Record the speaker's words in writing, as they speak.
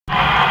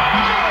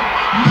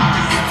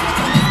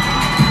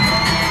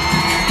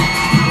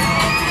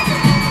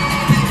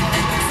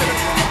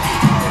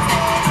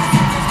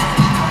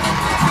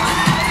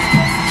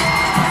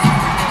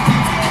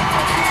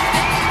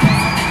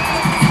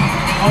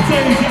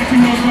exactly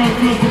where I'm going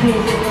first of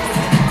all.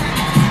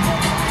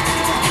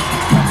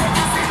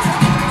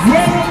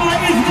 Where are my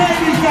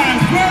Israeli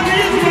fans? Where are the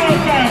Israel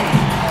fans?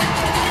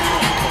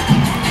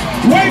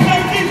 Wave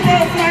those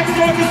Israel flags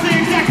so I can see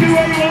exactly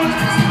where you are.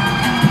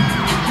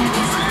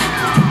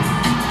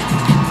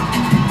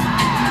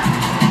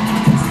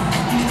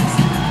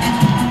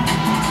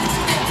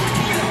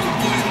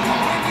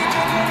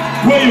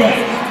 Where you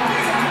at?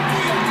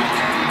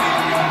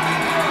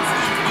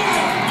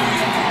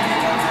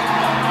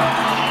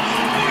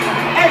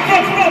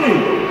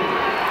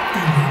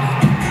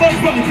 Bugs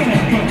Bunny, come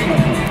here.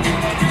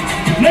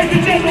 Ladies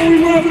and gentlemen, we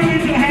welcome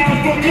into the house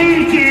from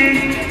Looney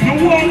Tunes, the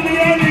one, the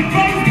only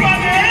Bugs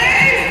Bunny!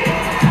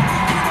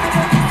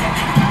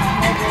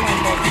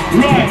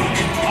 Right,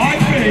 I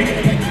think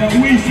that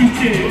we should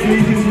give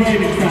these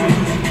Israeli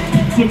fans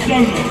some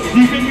donuts. Do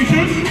you think we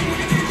should?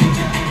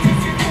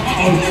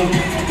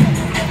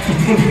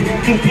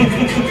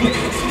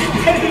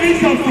 Where he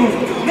come from?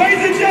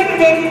 Ladies and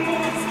gentlemen,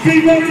 be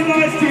very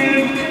nice to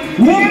him.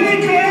 Wiley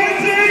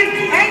Coyote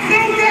and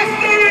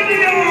Sylvester in the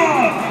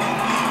yard!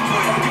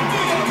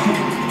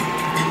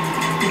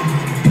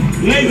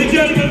 Ladies and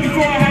gentlemen,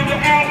 before I hand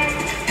it out,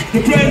 the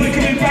players are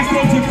coming back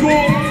onto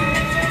court.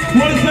 I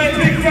want to say a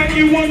big thank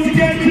you once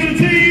again to the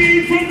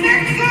team from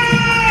Nexus!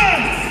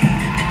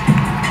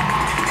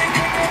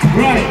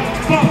 Right,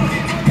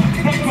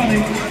 Bugs Bunny.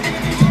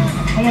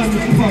 Hello,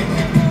 Mr. Bugs.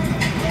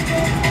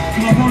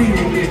 Can I borrow you a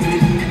bit,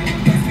 please?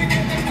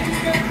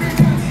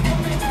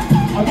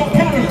 I've got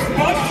carrots,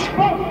 Bugs!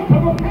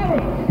 I've got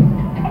carrots!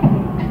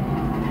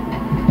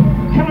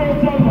 Carrot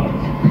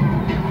donuts.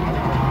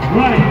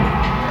 Right.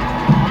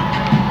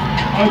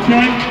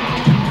 Okay.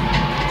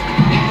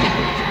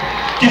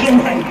 Get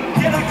away!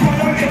 Get that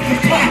coyote off the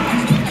back!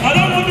 I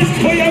don't want this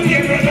coyote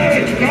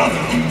removed!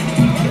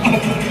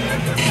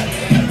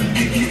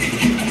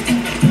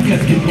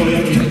 Let's get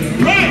coyote.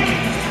 Right!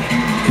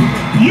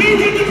 You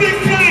with the big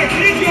flag!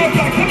 Here's your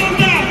flag! Come on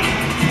down!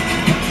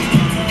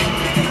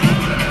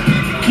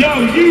 Yo,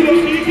 you do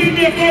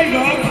me a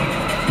favour?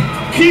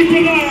 Keep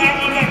an eye out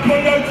on that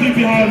coyote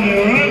behind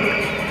there, alright?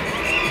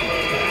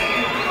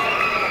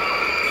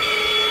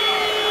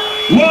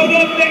 Well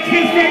done,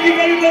 Nexus, thank you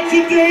very much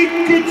indeed.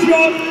 Good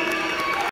job.